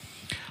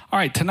All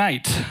right,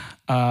 tonight,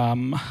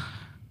 we're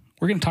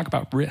going to talk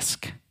about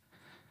risk.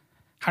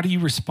 How do you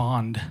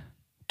respond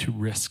to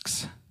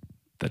risks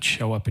that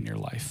show up in your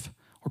life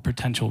or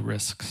potential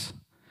risks?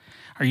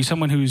 Are you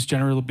someone who's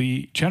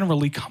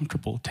generally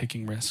comfortable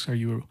taking risks? Are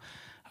you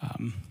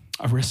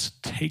a risk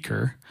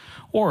taker?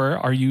 Or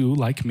are you,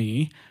 like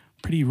me,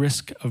 pretty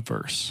risk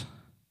averse?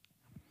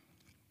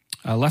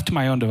 Left to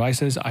my own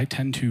devices, I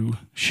tend to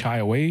shy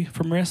away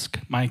from risk.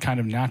 My kind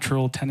of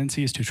natural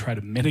tendency is to try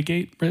to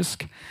mitigate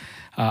risk.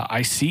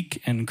 I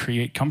seek and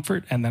create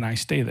comfort, and then I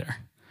stay there.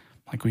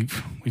 Like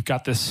we've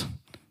got this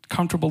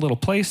comfortable little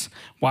place.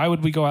 Why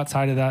would we go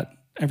outside of that?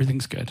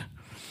 Everything's good.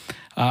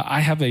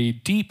 I have a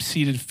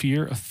deep-seated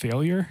fear of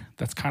failure.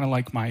 That's kind of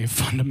like my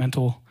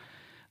fundamental,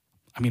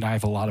 I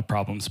have a lot of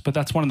problems, but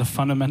that's one of the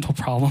fundamental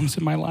problems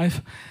in my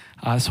life.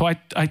 So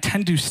I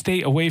tend to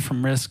stay away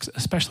from risks,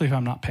 especially if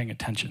I'm not paying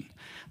attention.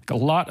 Like a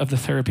lot of the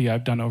therapy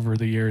I've done over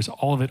the years,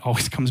 all of it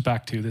always comes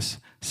back to this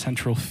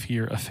central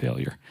fear of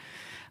failure.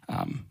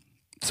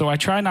 So I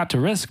try not to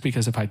risk,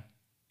 because if I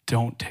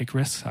don't take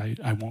risks,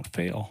 I won't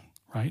fail,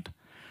 right?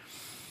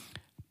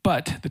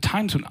 But the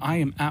times when I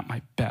am at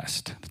my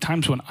best, the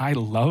times when I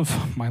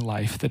love my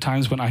life, the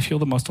times when I feel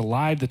the most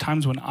alive, the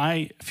times when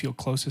I feel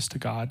closest to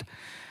God,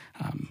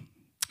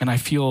 and I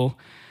feel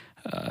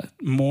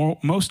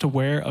most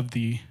aware of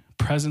the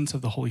presence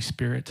of the Holy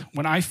Spirit,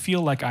 when I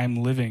feel like I'm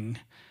living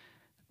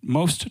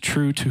most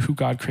true to who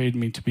God created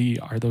me to be,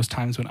 are those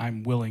times when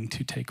I'm willing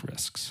to take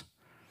risks.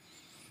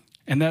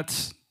 And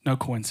that's no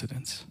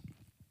coincidence.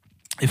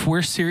 If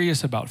we're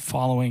serious about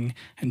following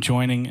and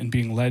joining and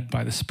being led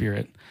by the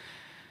Spirit,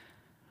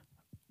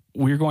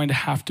 we're going to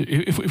have to,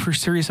 if we're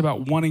serious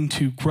about wanting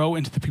to grow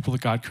into the people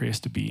that God creates us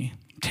to be,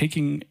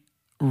 taking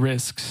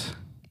risks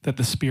that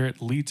the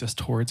Spirit leads us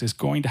towards is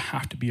going to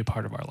have to be a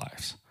part of our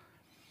lives.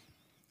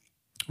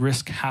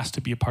 Risk has to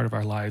be a part of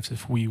our lives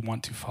if we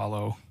want to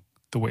follow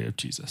the way of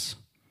Jesus.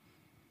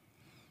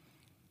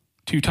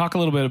 To talk a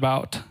little bit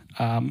about,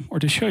 or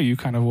to show you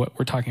kind of what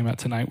we're talking about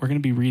tonight, we're going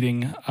to be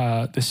reading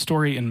this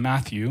story in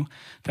Matthew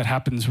that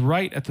happens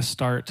right at the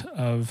start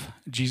of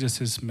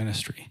Jesus'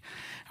 ministry.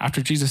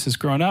 After Jesus has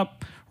grown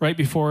up, right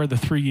before the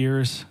 3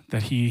 years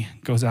that he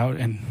goes out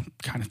and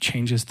kind of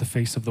changes the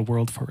face of the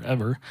world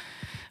forever,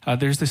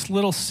 there's this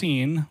little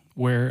scene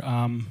where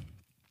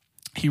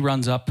he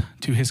runs up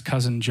to his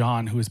cousin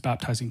John, who is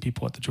baptizing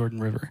people at the Jordan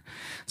River.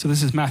 So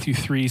this is Matthew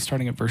 3,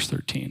 starting at verse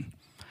 13.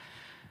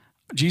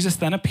 Jesus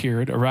then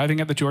appeared, arriving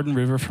at the Jordan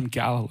River from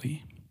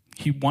Galilee.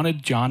 He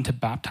wanted John to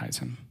baptize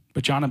him,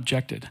 but John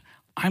objected.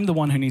 "I'm the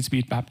one who needs to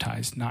be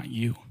baptized, not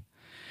you."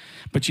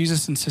 But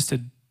Jesus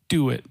insisted,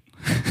 "Do it."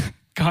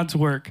 God's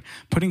work,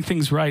 putting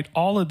things right,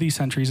 all of these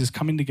centuries is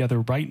coming together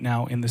right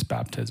now in this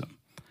baptism.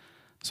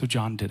 So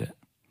John did it.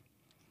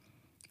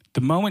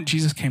 The moment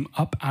Jesus came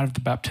up out of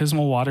the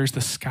baptismal waters,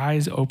 the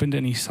skies opened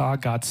and he saw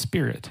God's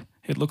Spirit.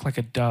 It looked like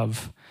a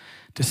dove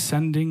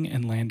descending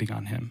and landing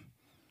on him.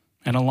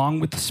 And along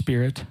with the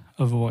Spirit,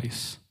 a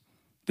voice.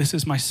 "This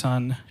is my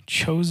Son,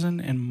 chosen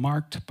and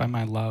marked by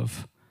my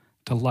love,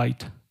 the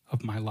light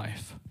of my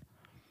life."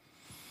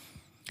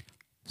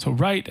 So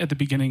right at the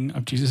beginning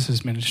of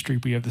Jesus' ministry,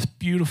 we have this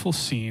beautiful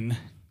scene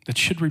that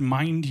should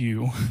remind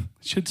you,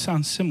 should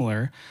sound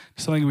similar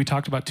to something we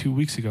talked about 2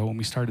 weeks ago when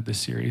we started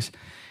this series,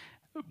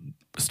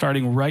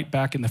 starting right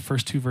back in the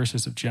first 2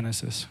 verses of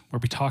Genesis, where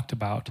we talked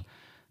about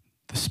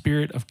the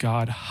Spirit of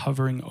God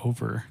hovering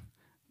over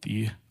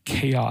the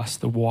chaos,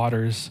 the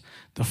waters,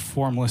 the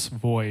formless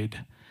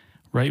void,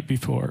 right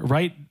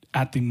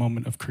at the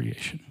moment of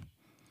creation.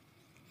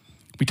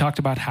 We talked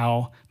about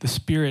how the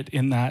Spirit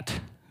in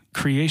that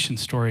creation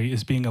story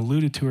is being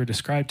alluded to or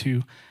described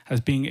to as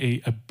being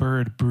a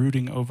bird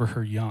brooding over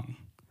her young.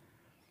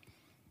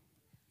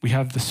 We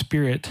have the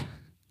Spirit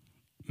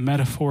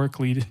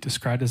metaphorically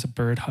described as a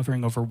bird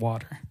hovering over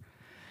water,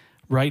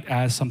 right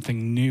as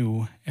something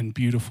new and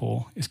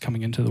beautiful is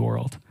coming into the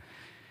world.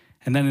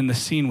 And then in the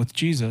scene with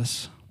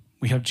Jesus,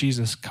 we have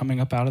Jesus coming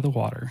up out of the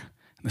water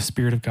and the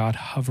Spirit of God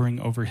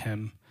hovering over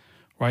him,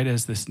 right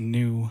as this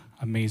new,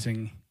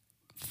 amazing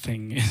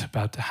thing is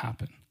about to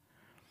happen.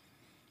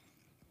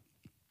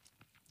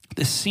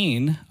 This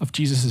scene of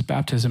Jesus'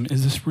 baptism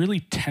is this really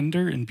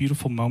tender and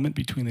beautiful moment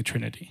between the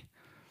Trinity.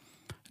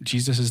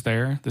 Jesus is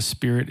there, the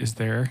Spirit is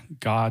there,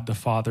 God the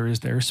Father is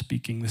there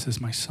speaking, "This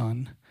is my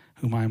Son,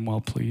 whom I am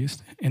well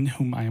pleased, in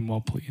whom I am well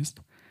pleased."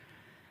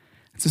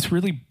 It's this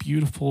really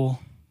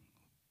beautiful,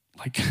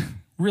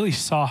 really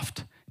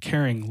soft,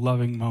 caring,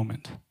 loving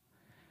moment.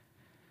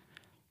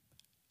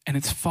 And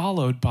it's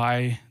followed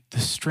by the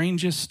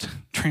strangest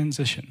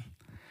transition.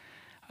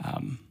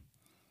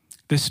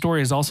 This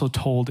story is also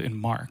told in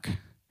Mark.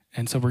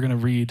 And so we're going to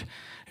read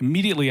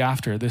immediately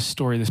after this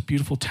story, this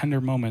beautiful,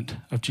 tender moment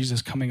of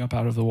Jesus coming up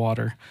out of the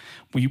water.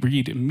 We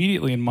read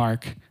immediately in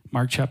Mark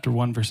chapter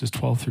 1, verses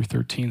 12 through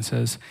 13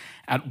 says,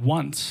 "At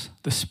once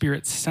the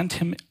Spirit sent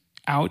him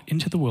out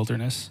into the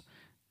wilderness.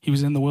 He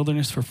was in the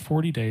wilderness for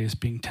 40 days,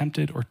 being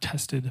tempted or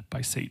tested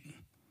by Satan."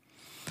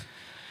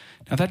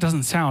 Now that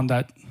doesn't sound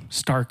that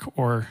stark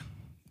or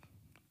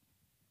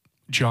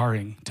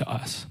jarring to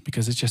us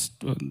because it's just,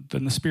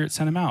 then the Spirit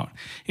sent him out.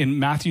 In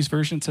Matthew's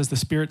version, it says the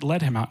Spirit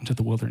led him out into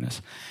the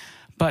wilderness.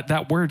 But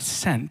that word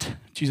sent,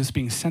 Jesus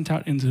being sent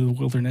out into the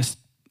wilderness,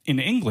 in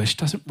English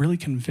doesn't really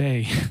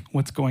convey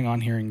what's going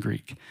on here in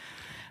Greek.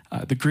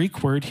 The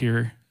Greek word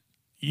here,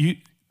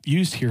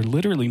 used here,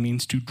 literally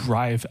means to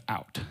drive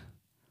out.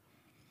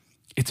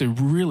 It's a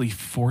really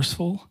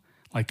forceful,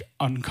 like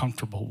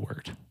uncomfortable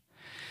word.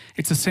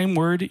 It's the same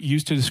word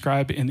used to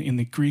describe in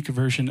the Greek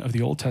version of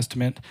the Old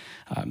Testament.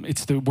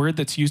 It's the word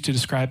that's used to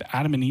describe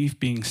Adam and Eve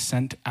being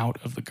sent out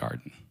of the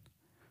garden.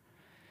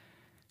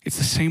 It's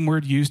the same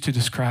word used to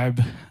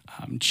describe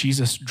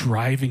Jesus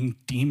driving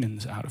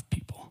demons out of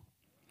people.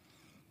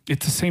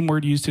 It's the same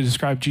word used to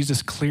describe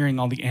Jesus clearing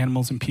all the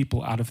animals and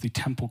people out of the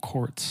temple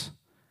courts.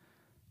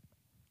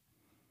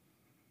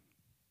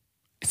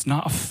 It's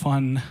not a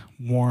fun,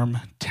 warm,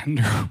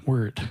 tender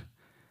word.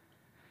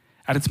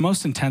 At its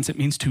most intense, it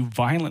means to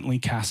violently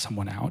cast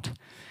someone out.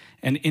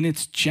 And in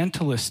its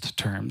gentlest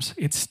terms,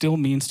 it still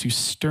means to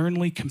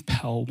sternly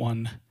compel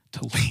one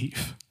to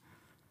leave.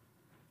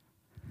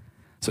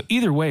 So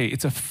either way,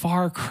 it's a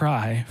far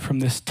cry from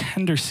this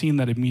tender scene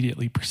that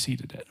immediately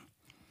preceded it.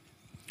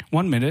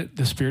 1 minute,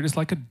 the Spirit is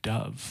like a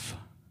dove,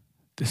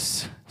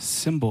 this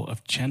symbol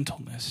of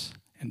gentleness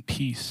and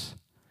peace.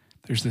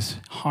 There's this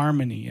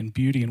harmony and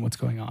beauty in what's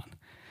going on.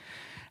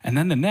 And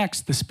then the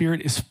next, the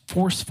Spirit is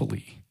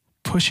forcefully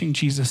pushing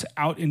Jesus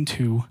out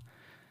into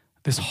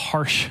this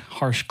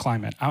harsh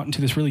climate, out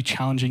into this really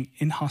challenging,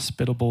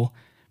 inhospitable,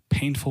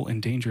 painful,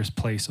 and dangerous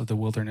place of the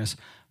wilderness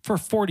for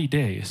 40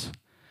 days,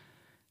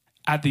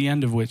 at the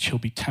end of which he'll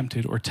be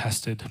tempted or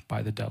tested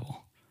by the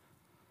devil.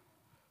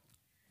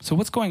 So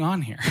what's going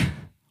on here?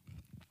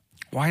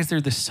 Why is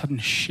there this sudden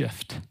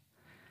shift?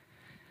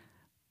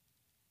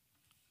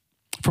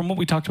 From what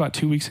we talked about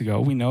 2 weeks ago,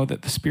 we know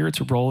that the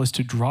Spirit's role is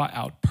to draw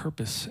out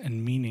purpose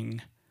and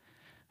meaning,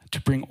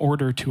 to bring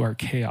order to our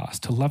chaos,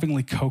 to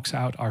lovingly coax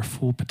out our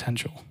full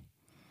potential.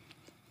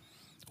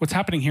 What's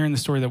happening here in the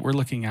story that we're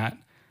looking at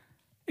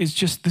is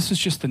this is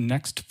just the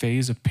next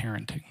phase of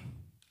parenting.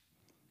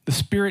 The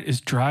Spirit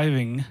is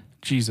driving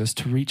Jesus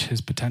to reach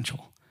his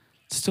potential.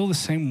 It's still the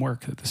same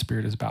work that the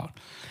Spirit is about.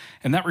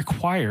 And that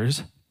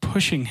requires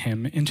pushing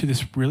him into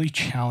this really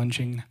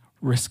challenging,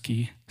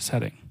 risky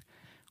setting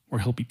where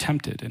he'll be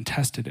tempted and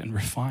tested and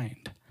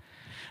refined,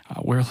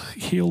 where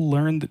he'll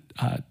learn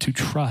to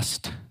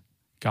trust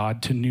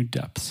God to new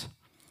depths,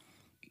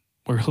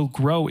 where he'll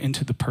grow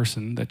into the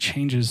person that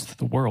changes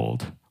the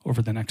world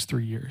over the next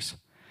 3 years.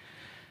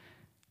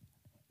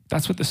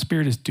 That's what the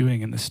Spirit is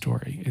doing in this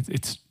story.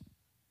 It's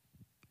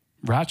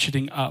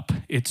ratcheting up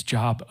its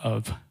job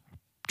of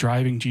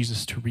driving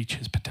Jesus to reach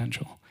his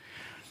potential.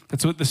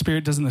 That's what the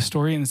Spirit does in the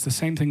story, and it's the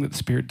same thing that the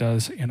Spirit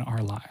does in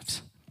our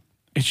lives.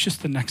 It's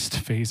just the next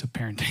phase of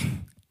parenting.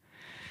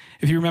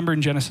 If you remember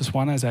in Genesis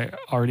 1, as I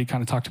already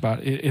kind of talked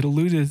about, it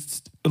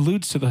alludes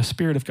to the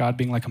Spirit of God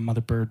being like a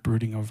mother bird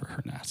brooding over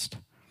her nest.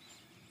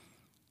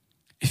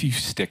 If you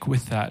stick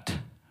with that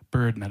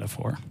bird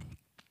metaphor,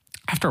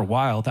 after a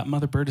while, that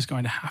mother bird is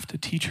going to have to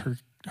teach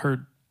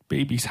her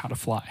babies how to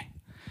fly.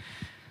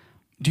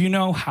 Do you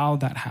know how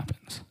that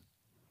happens?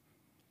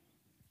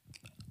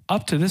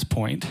 Up to this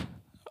point,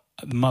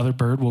 the mother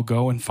bird will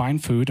go and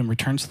find food and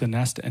returns to the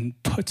nest and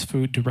puts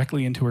food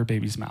directly into her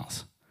baby's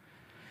mouth,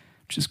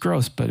 which is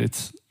gross, but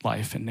it's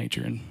life and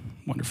nature and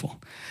wonderful.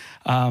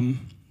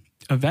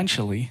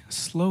 Eventually,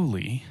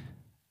 slowly,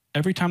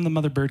 every time the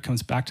mother bird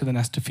comes back to the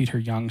nest to feed her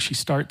young, she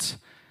starts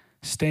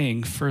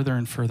staying further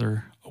and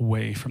further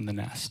away from the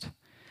nest,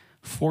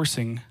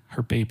 forcing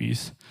her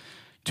babies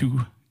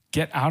to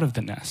get out of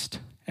the nest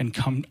and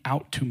come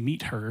out to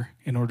meet her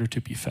in order to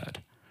be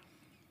fed.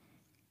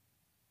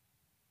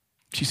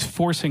 She's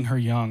forcing her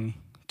young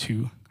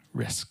to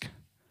risk.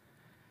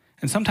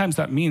 And sometimes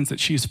that means that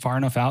she's far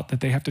enough out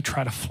that they have to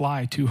try to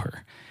fly to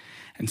her.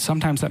 And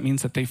sometimes that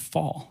means that they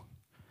fall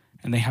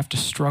and they have to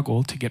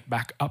struggle to get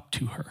back up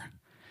to her.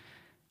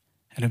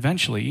 And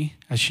eventually,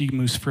 as she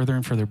moves further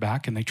and further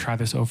back and they try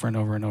this over and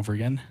over and over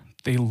again,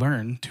 they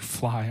learn to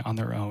fly on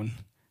their own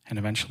and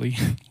eventually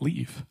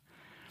leave.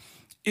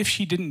 If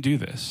she didn't do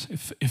this,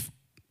 if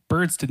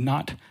birds did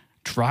not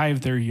drive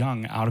their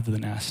young out of the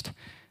nest,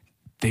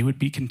 they would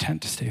be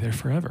content to stay there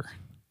forever.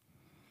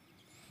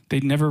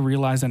 They'd never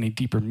realize any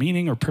deeper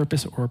meaning or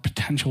purpose or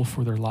potential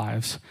for their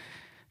lives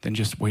than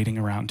just waiting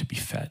around to be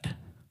fed.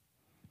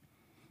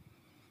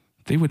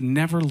 They would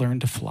never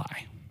learn to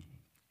fly.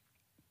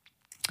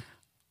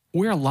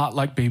 We're a lot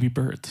like baby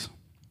birds.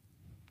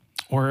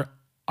 Or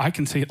I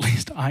can say at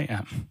least I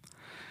am.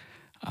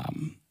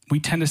 We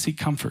tend to seek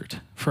comfort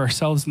for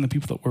ourselves and the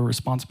people that we're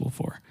responsible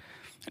for.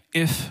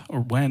 If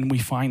or when we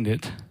find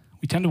it,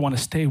 we tend to want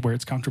to stay where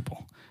it's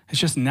comfortable. It's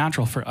just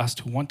natural for us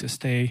to want to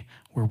stay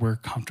where we're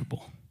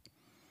comfortable.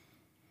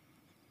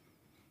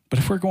 But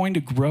if we're going to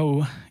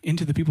grow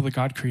into the people that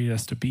God created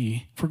us to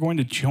be, if we're going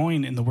to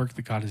join in the work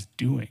that God is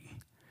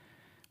doing,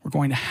 we're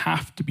going to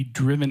have to be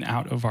driven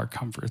out of our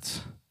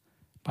comforts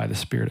by the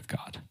Spirit of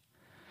God.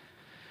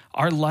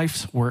 Our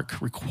life's work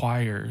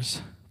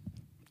requires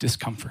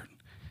discomfort.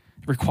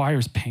 It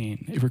requires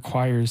pain. It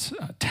requires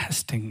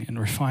testing and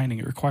refining.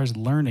 It requires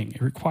learning.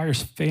 It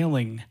requires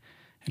failing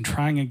and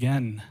trying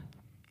again.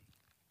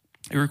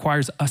 It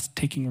requires us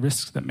taking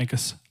risks that make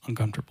us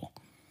uncomfortable,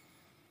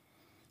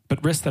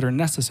 but risks that are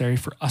necessary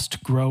for us to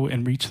grow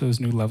and reach those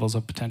new levels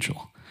of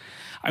potential.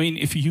 I mean,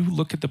 if you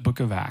look at the book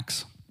of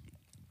Acts,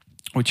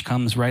 which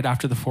comes right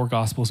after the four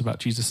Gospels about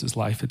Jesus'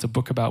 life, it's a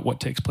book about what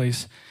takes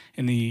place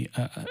in the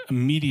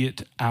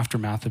immediate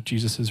aftermath of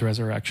Jesus'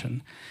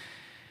 resurrection.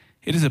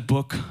 It is a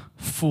book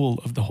full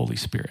of the Holy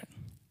Spirit.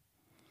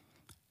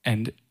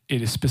 And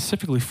it is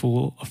specifically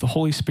full of the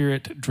Holy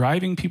Spirit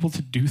driving people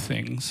to do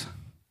things,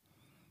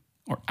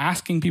 or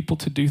asking people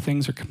to do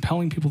things, or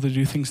compelling people to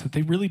do things that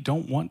they really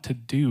don't want to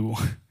do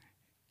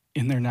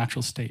in their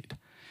natural state.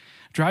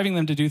 Driving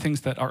them to do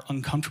things that are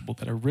uncomfortable,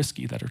 that are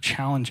risky, that are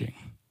challenging.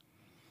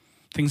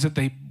 Things that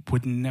they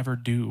would never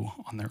do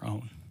on their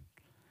own.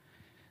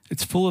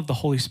 It's full of the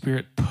Holy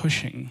Spirit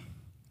pushing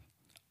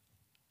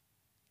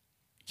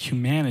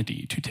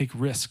humanity to take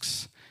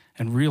risks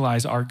and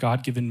realize our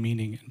God-given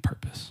meaning and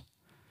purpose.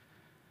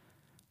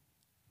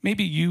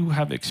 Maybe you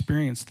have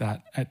experienced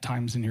that at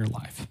times in your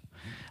life.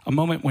 A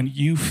moment when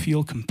you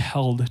feel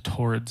compelled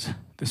towards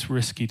this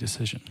risky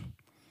decision.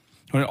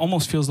 When it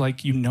almost feels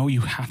like you know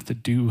you have to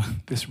do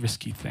this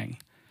risky thing.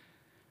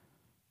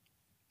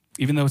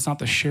 Even though it's not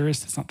the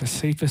surest, it's not the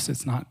safest,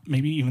 it's not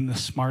maybe even the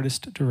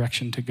smartest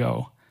direction to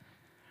go.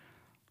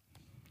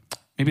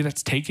 Maybe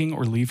that's taking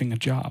or leaving a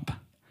job.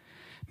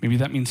 Maybe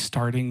that means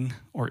starting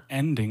or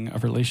ending a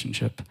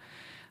relationship.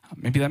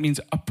 Maybe that means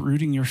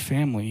uprooting your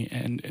family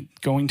and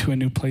going to a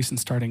new place and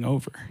starting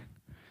over.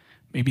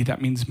 Maybe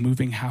that means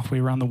moving halfway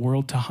around the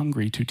world to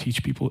Hungary to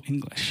teach people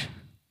English.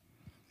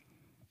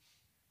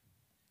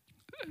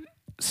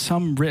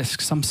 Some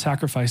risk, some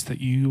sacrifice that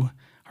you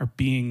are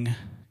being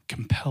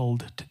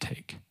compelled to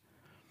take.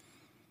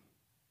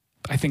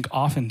 I think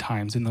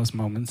oftentimes in those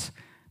moments,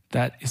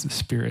 that is the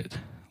Spirit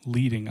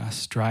leading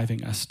us,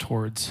 driving us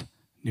towards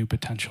new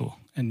potential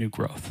and new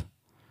growth.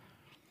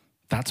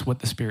 That's what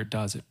the Spirit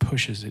does. It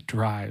pushes, it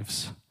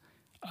drives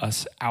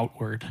us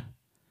outward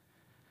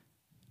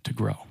to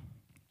grow.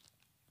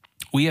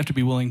 We have to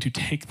be willing to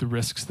take the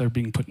risks that are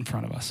being put in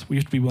front of us. We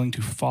have to be willing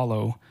to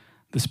follow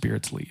the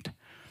Spirit's lead.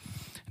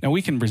 Now,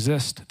 we can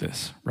resist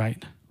this,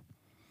 right?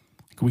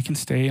 We can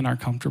stay in our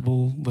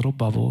comfortable little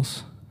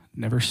bubbles,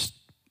 never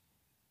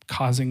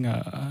causing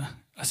a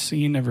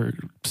scene, never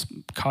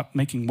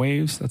making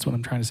waves. That's what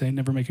I'm trying to say,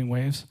 never making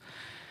waves.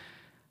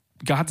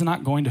 God's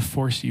not going to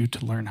force you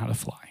to learn how to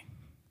fly.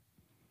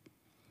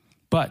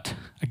 But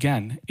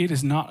again, it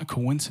is not a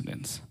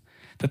coincidence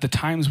that the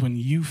times when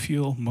you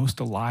feel most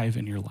alive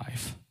in your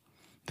life,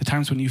 the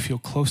times when you feel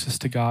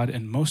closest to God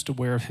and most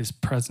aware of his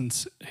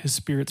presence, his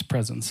Spirit's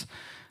presence,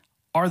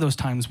 are those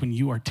times when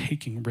you are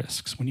taking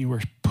risks, when you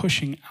are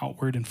pushing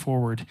outward and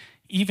forward,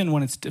 even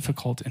when it's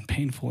difficult and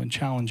painful and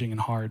challenging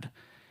and hard.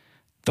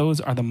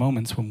 Those are the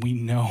moments when we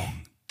know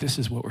this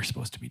is what we're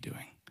supposed to be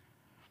doing.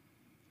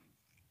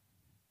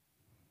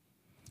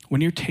 When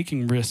you're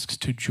taking risks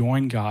to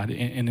join God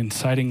in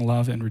inciting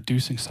love and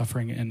reducing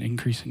suffering and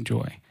increasing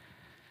joy,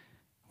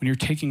 when you're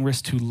taking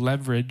risks to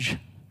leverage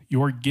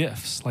your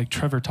gifts, like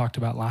Trevor talked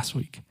about last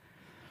week,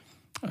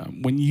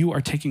 when you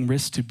are taking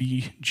risks to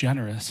be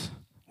generous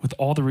with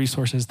all the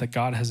resources that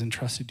God has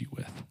entrusted you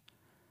with,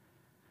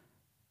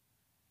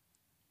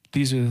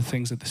 these are the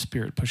things that the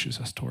Spirit pushes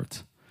us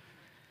towards.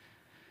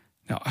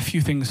 Now, a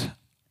few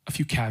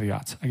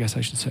caveats, I guess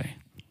I should say.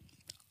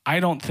 I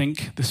don't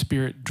think the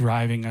Spirit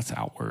driving us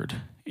outward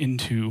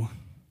into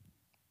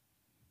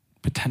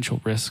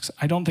potential risks,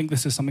 I don't think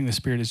this is something the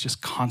Spirit is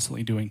just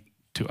constantly doing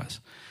to us.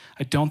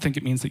 I don't think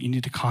it means that you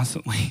need to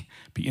constantly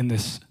be in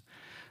this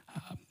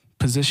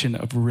position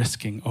of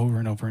risking over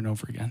and over and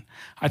over again.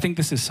 I think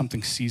this is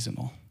something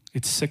seasonal.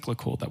 It's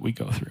cyclical that we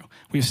go through.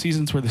 We have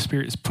seasons where the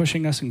Spirit is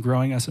pushing us and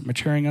growing us and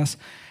maturing us,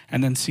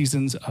 and then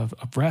seasons of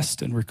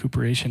rest and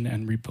recuperation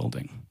and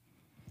rebuilding.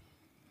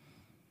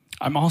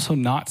 I'm also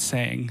not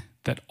saying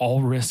that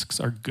all risks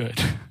are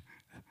good.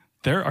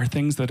 There are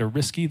things that are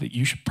risky that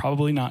you should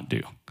probably not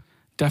do.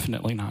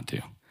 Definitely not do.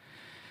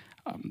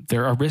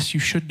 There are risks you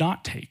should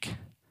not take.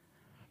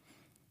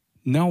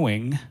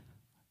 Knowing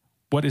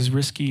what is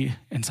risky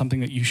and something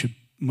that you should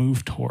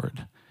move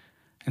toward,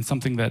 and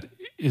something that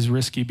is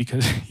risky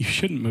because you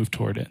shouldn't move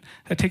toward it,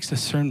 that takes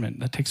discernment,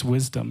 that takes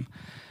wisdom.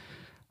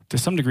 To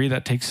some degree,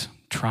 that takes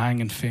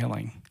trying and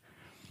failing.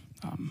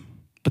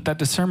 But that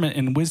discernment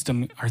and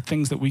wisdom are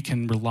things that we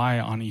can rely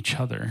on each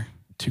other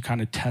to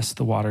kind of test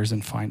the waters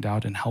and find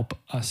out and help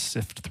us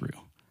sift through.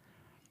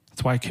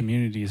 That's why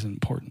community is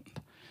important.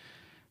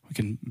 We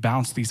can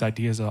bounce these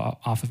ideas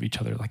off of each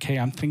other. Like, hey,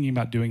 I'm thinking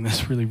about doing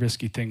this really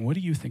risky thing. What do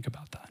you think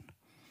about that?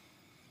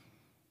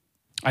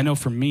 I know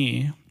for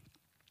me,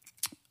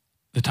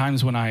 the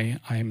times when I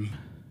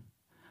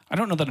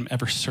don't know that I'm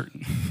ever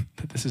certain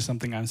that this is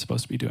something I'm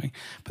supposed to be doing,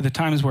 but the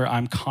times where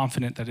I'm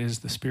confident that it is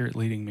the Spirit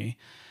leading me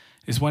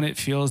is when it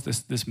feels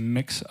this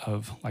mix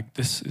of like,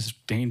 this is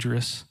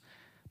dangerous,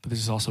 but this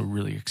is also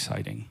really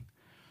exciting.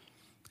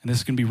 And this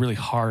is going to be really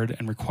hard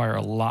and require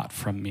a lot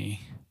from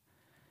me.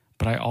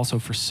 But I also,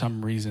 for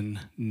some reason,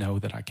 know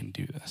that I can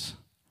do this.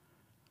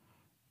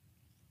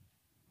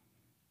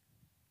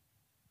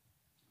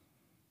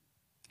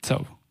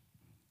 So,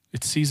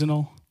 it's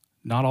seasonal.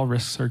 Not all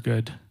risks are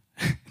good.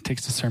 It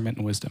takes discernment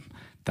and wisdom.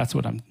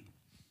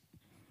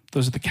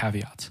 Those are the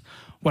caveats.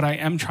 What I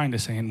am trying to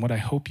say, and what I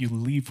hope you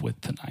leave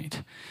with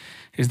tonight,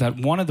 is that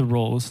one of the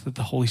roles that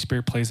the Holy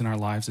Spirit plays in our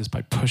lives is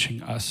by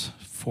pushing us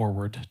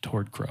forward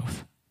toward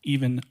growth,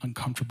 even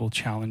uncomfortable,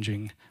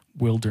 challenging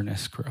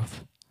wilderness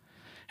growth.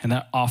 And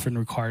that often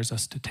requires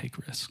us to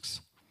take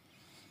risks.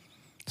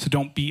 So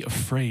don't be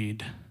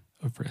afraid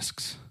of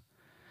risks.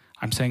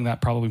 I'm saying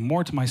that probably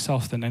more to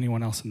myself than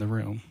anyone else in the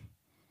room.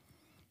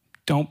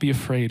 Don't be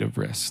afraid of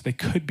risks. They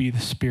could be the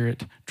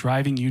Spirit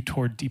driving you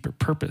toward deeper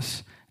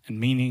purpose and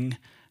meaning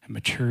and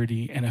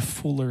maturity and a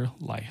fuller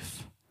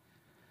life.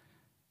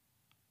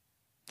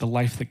 The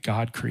life that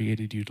God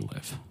created you to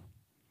live.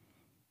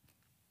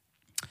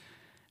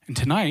 And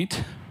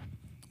tonight,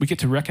 we get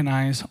to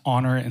recognize,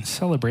 honor, and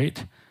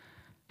celebrate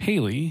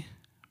Haley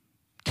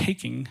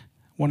taking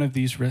one of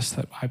these risks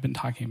that I've been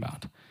talking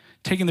about.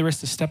 Taking the risk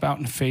to step out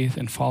in faith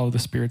and follow the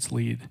Spirit's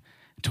lead,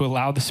 to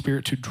allow the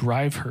Spirit to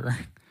drive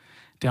her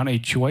down a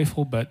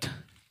joyful but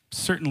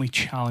certainly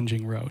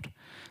challenging road.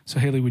 So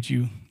Haley, would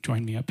you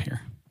join me up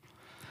here?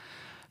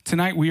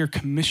 Tonight, we are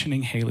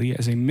commissioning Haley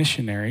as a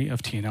missionary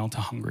of TNL to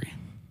Hungary.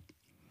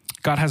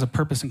 God has a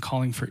purpose and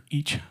calling for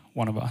each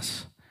one of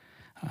us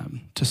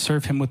to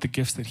serve him with the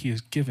gifts that he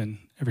has given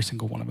every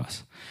single one of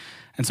us.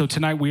 And so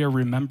tonight, we are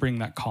remembering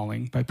that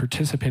calling by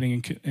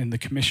participating in the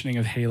commissioning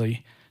of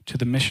Haley to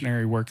the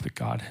missionary work that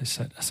God has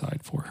set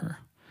aside for her.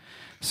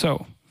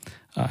 So,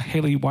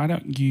 Haley, why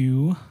don't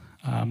you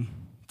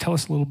tell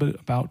us a little bit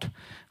about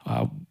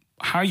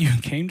how you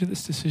came to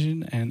this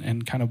decision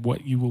and kind of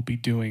what you will be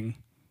doing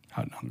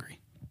out in Hungary.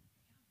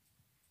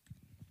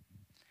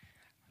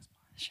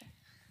 Sure.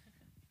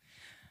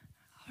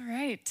 All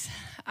right.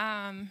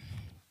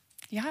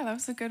 Yeah, that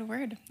was a good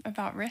word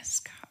about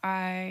risk.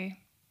 I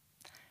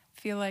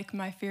feel like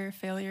my fear of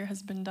failure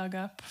has been dug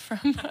up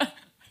from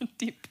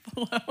deep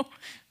below. I'm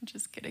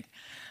just kidding.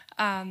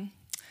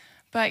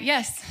 But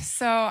yes,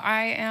 so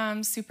I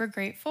am super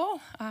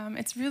grateful.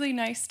 It's really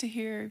nice to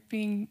hear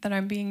that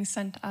I'm being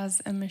sent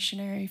as a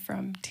missionary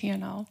from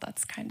TNL.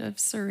 That's kind of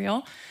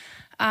surreal.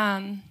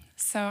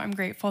 So I'm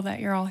grateful that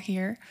you're all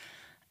here.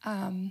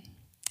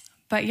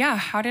 But yeah,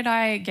 how did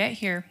I get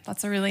here?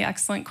 That's a really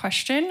excellent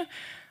question.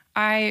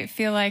 I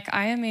feel like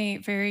I am a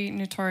very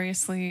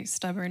notoriously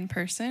stubborn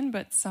person,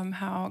 but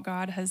somehow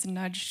God has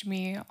nudged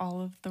me all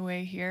of the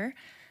way here.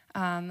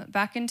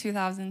 Back in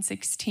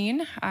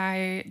 2016,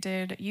 I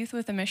did Youth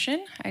with a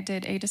Mission. I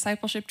did a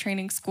discipleship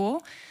training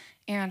school,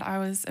 and I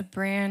was a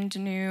brand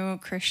new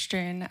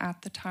Christian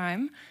at the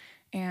time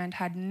and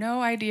had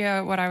no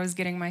idea what I was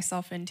getting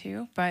myself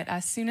into. But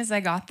as soon as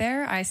I got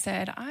there, I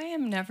said, I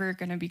am never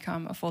going to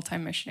become a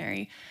full-time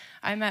missionary.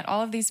 I met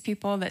all of these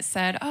people that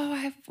said, oh,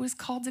 I was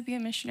called to be a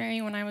missionary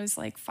when I was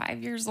like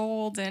 5 years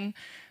old. And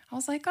I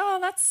was like, oh,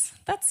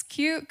 that's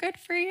cute. Good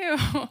for you.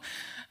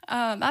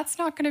 That's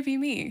not going to be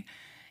me.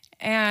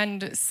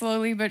 And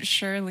slowly but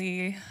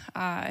surely,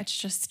 it's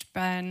just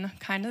been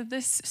kind of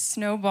this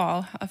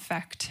snowball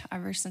effect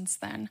ever since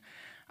then.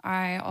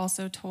 I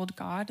also told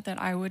God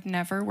that I would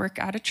never work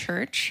at a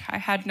church. I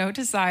had no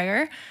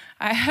desire.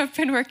 I have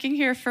been working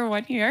here for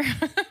 1 year.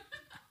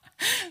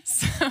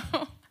 So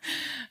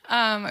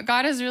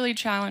God has really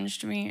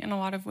challenged me in a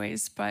lot of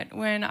ways. But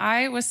when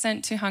I was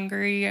sent to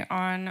Hungary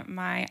on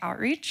my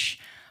outreach,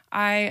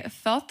 I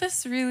felt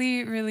this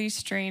really, really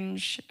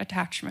strange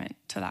attachment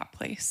to that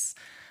place.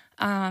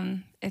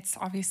 It's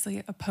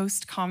obviously a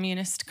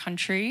post-communist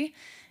country.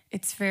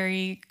 It's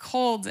very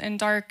cold and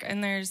dark,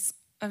 and there's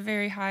a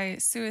very high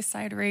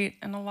suicide rate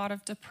and a lot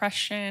of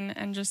depression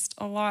and just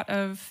a lot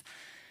of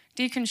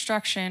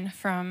deconstruction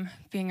from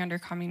being under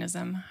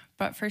communism.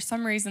 But for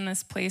some reason,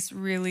 this place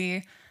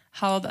really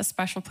held a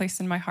special place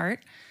in my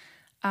heart.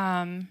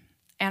 And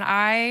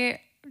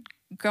I,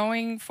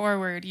 going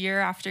forward year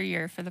after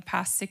year for the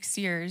past 6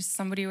 years,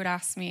 somebody would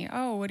ask me,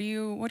 oh, what do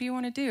you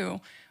want to do?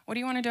 What do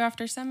you want to do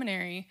after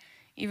seminary?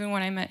 Even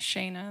when I met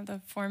Shayna,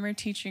 the former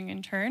teaching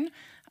intern,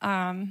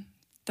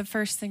 the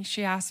first thing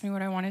she asked me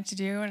what I wanted to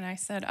do, and I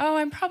said, oh,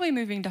 I'm probably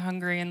moving to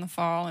Hungary in the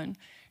fall. And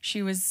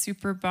she was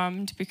super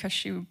bummed because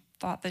she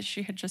thought that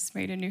she had just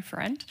made a new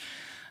friend.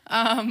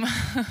 But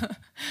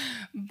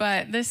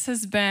this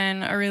has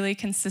been a really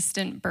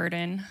consistent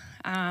burden.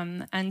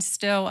 And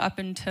still up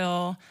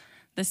until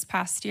this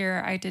past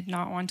year, I did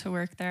not want to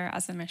work there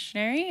as a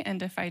missionary.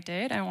 And if I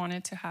did, I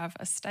wanted to have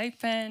a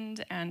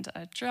stipend and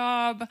a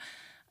job.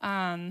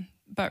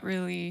 But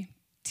really,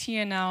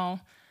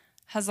 TNL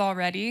has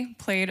already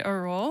played a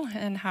role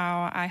in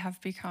how I have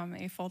become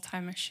a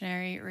full-time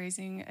missionary,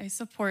 raising a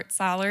support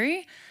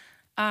salary.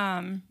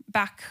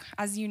 Back,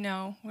 as you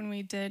know, when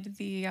we did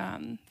the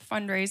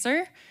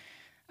fundraiser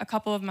a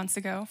couple of months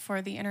ago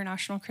for the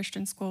International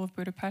Christian School of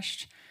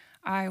Budapest,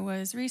 I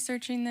was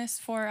researching this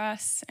for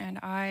us, and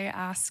I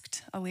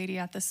asked a lady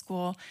at the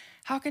school,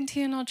 how can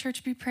TNL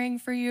Church be praying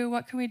for you?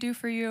 What can we do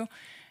for you?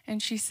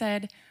 And she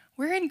said,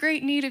 we're in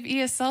great need of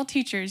ESL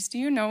teachers. Do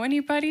you know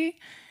anybody?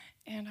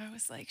 And I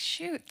was like,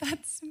 shoot,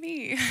 that's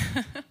me.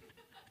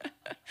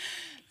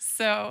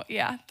 So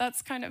yeah,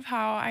 that's kind of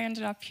how I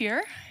ended up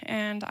here.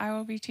 And I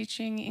will be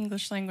teaching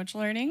English language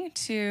learning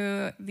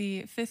to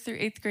the 5th through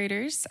 8th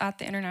graders at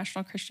the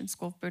International Christian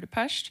School of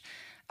Budapest,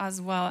 as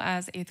well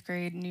as 8th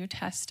grade New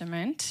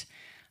Testament.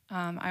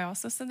 I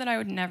also said that I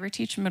would never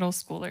teach middle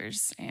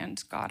schoolers,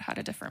 and God had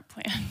a different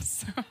plan.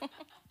 So.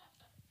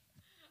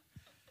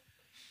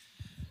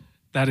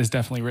 That is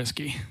definitely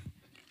risky.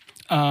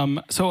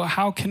 So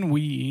how can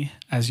we,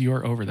 as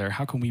you're over there,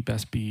 how can we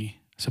best be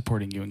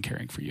supporting you and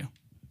caring for you?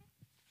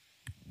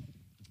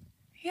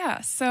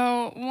 Yeah,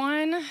 so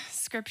one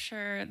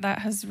scripture that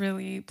has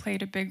really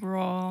played a big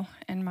role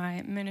in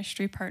my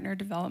ministry partner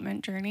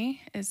development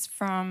journey is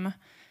from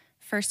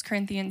 1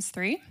 Corinthians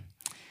 3.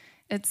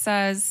 It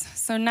says,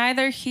 so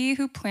neither he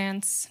who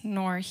plants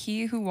nor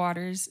he who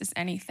waters is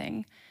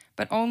anything,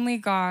 but only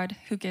God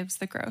who gives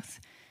the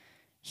growth.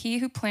 He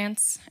who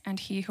plants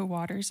and he who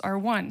waters are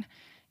one,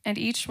 and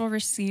each will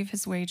receive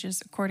his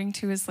wages according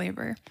to his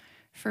labor.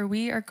 For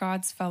we are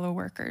God's fellow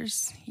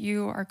workers.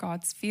 You are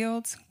God's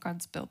field,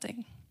 God's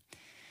building.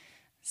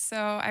 So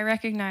I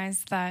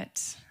recognize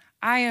that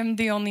I am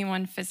the only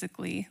one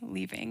physically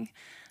leaving,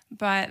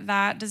 but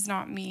that does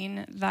not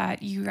mean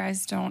that you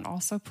guys don't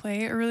also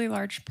play a really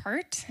large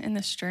part in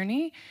this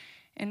journey.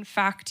 In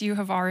fact, you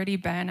have already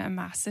been a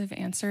massive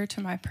answer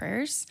to my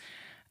prayers.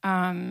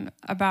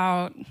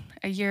 About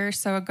a year or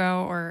so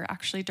ago, or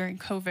actually during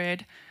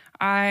COVID,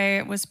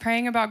 I was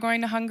praying about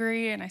going to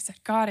Hungary, and I said,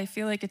 God, I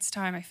feel like it's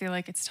time. I feel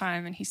like it's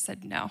time. And he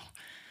said, no.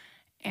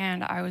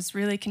 And I was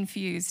really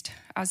confused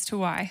as to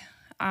why.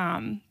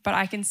 But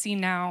I can see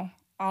now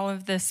all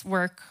of this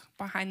work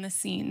behind the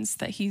scenes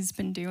that he's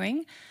been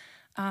doing.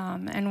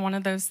 And one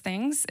of those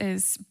things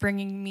is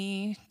bringing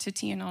me to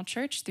TNL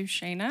Church through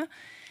Shayna,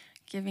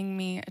 giving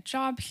me a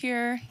job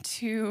here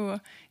to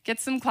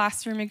get some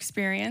classroom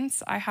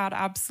experience. I had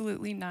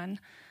absolutely none.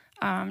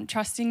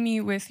 Trusting me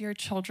with your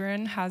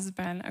children has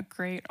been a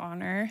great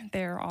honor.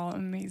 They're all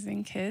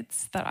amazing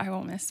kids that I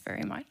will miss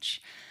very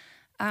much.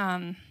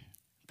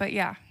 But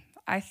yeah,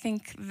 I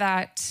think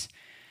that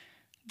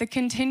the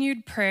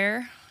continued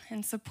prayer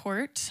and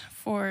support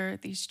for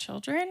these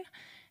children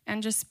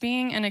and just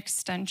being an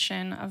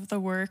extension of the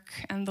work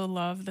and the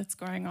love that's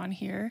going on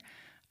here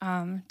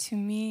to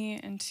me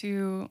and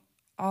to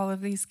all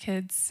of these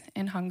kids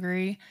in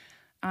Hungary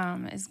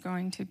is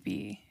going to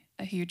be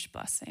a huge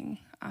blessing.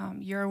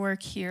 Your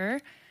work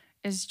here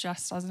is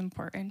just as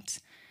important.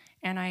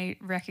 And I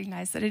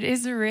recognize that it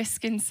is a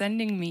risk in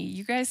sending me.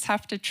 You guys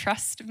have to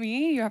trust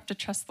me. You have to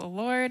trust the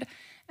Lord.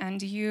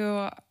 And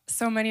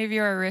so many of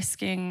you are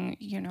risking,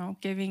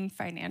 giving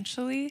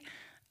financially,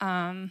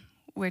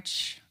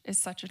 which is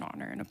such an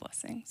honor and a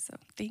blessing. So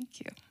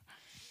thank you.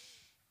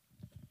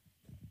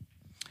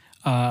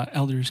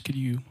 Elders, could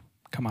you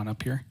come on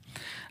up here?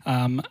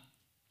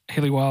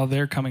 Haley, while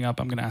they're coming up,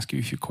 I'm going to ask you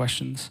a few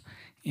questions.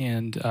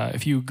 And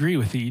if you agree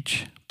with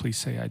each, please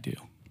say I do.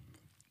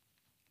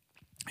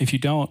 If you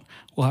don't,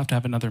 we'll have to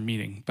have another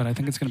meeting, but I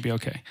think it's going to be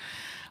okay.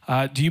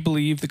 Do you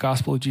believe the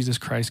gospel of Jesus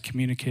Christ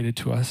communicated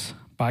to us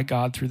by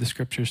God through the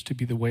scriptures to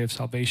be the way of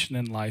salvation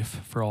and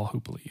life for all who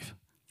believe?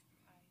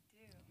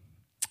 I do.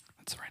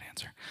 That's the right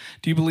answer.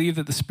 Do you believe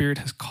that the Spirit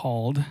has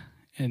called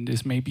and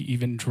is maybe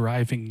even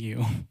driving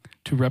you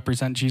to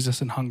represent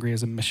Jesus in Hungary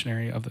as a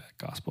missionary of that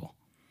gospel?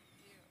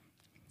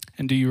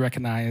 And do you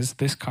recognize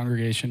this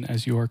congregation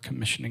as your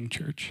commissioning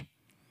church?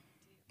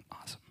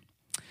 Awesome.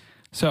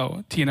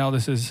 So, TNL,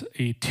 this is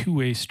a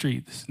two-way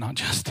street. This is not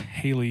just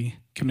Haley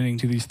committing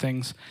to these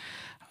things.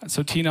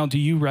 So, TNL, do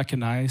you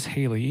recognize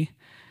Haley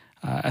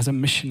as a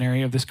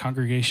missionary of this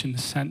congregation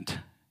sent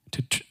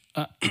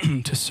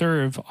to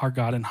serve our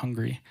God in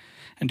Hungary?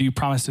 And do you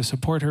promise to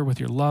support her with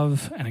your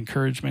love and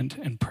encouragement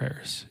and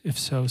prayers? If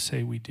so,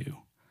 say we do.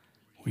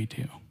 We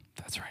do.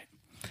 That's right.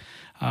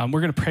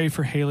 We're going to pray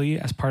for Haley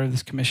as part of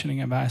this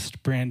commissioning. I've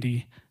asked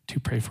Brandy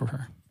to pray for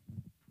her.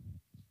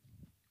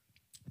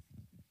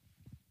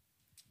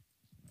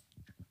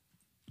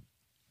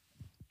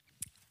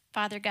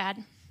 Father God,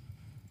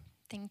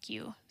 thank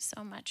you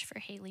so much for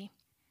Haley.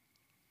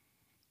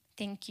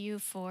 Thank you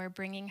for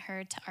bringing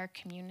her to our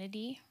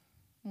community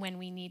when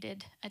we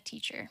needed a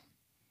teacher.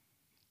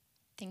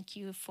 Thank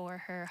you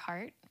for her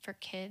heart for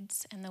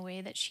kids and the way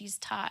that she's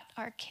taught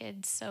our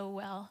kids so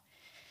well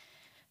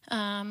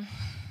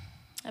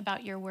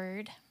about your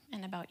word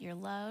and about your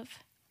love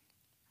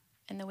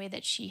and the way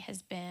that she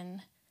has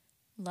been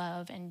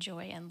love and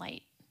joy and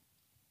light.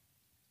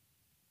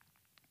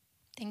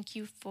 Thank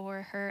you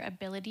for her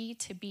ability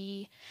to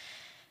be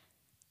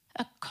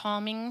a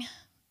calming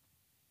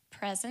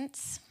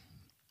presence,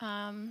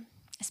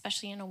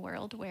 especially in a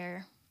world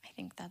where I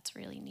think that's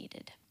really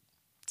needed.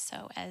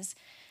 So as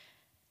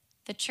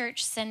the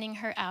church sending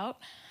her out,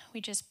 we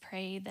just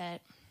pray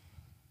that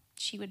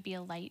she would be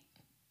a light,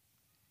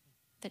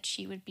 that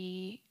she would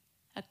be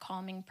a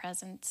calming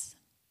presence,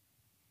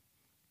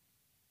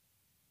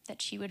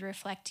 that she would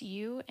reflect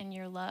you and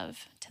your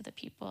love to the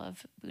people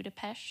of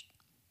Budapest.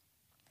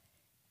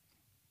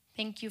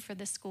 Thank you for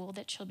the school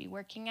that she'll be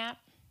working at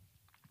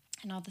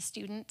and all the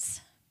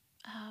students.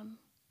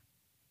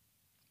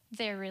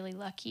 They're really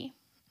lucky.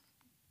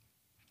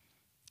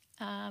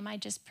 I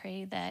just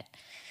pray that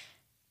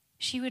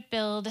she would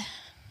build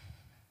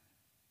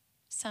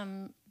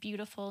some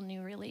beautiful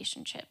new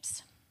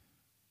relationships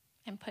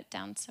and put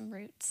down some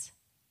roots.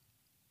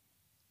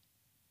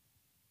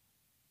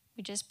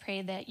 We just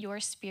pray that your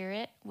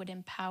Spirit would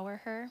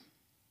empower her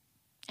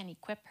and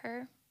equip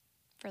her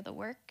for the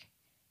work.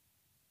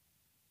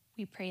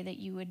 We pray that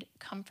you would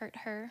comfort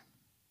her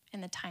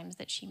in the times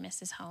that she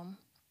misses home.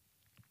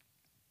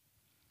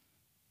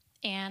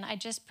 And I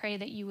just pray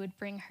that you would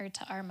bring her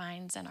to our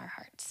minds and our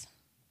hearts.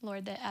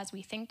 Lord, that as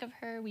we think of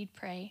her, we'd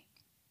pray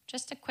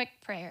just a quick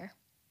prayer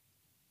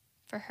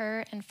for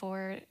her and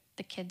for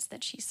the kids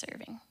that she's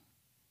serving.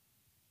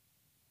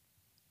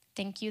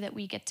 Thank you that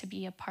we get to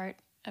be a part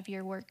of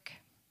your work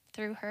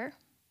through her.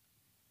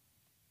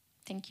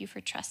 Thank you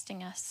for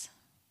trusting us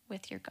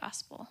with your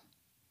gospel.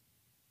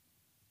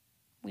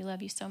 We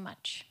love you so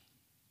much.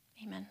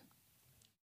 Amen.